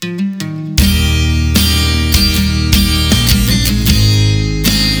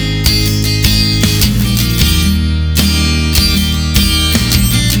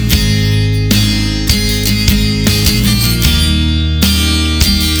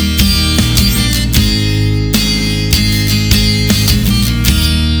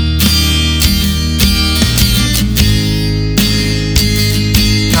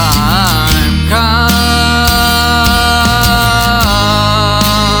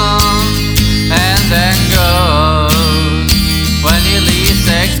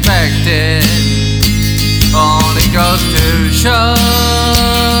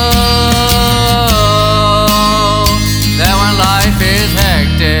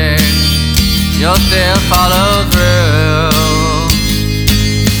you'll still follow through.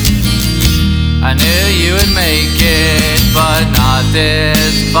 I knew you would make it, but not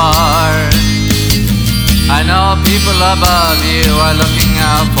this far. I know people above you are looking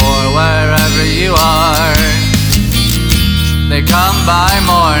out for wherever you are. They come by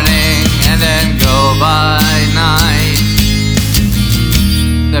morning and then go by night.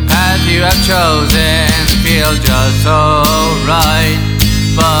 The path you have chosen feels just so right,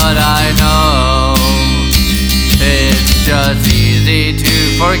 but I know it's just easy to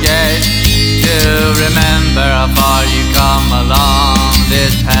forget, to remember how far you come along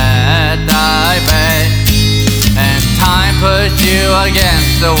this path, I bet. And time pushed you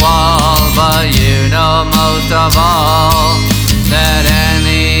against the wall, but you know most of all that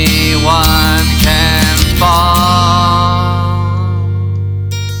anyone can fall.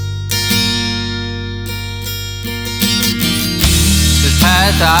 This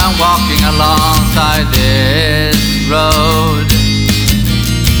path I'm walking alongside this road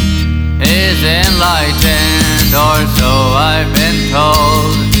is enlightened, or so I've been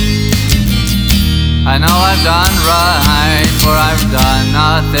told. I know I've done right, for I've done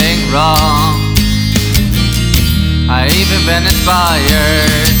nothing wrong. I've even been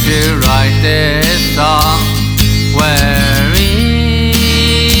inspired to write this song, where each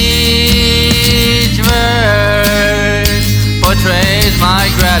verse portrays my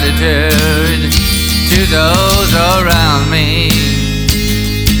gratitude to those around me.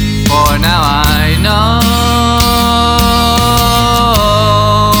 For now I know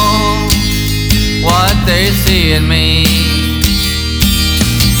what they see in me,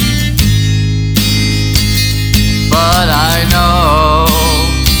 but I know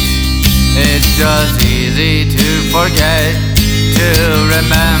it's just easy to forget, to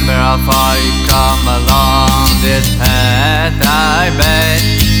remember how far you've come along this path, I bet.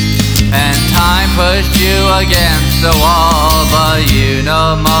 And time pushed you against the wall, but you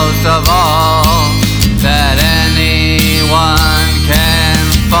know most of all that anyone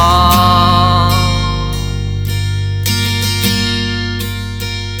can fall.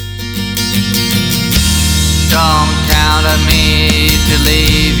 Don't count on me to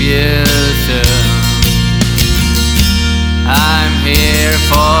leave you soon. I'm here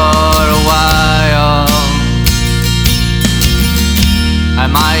for a while. I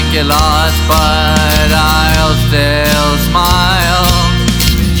might get lost, but I'll still smile,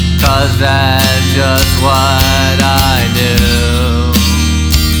 'cause that's just what I do.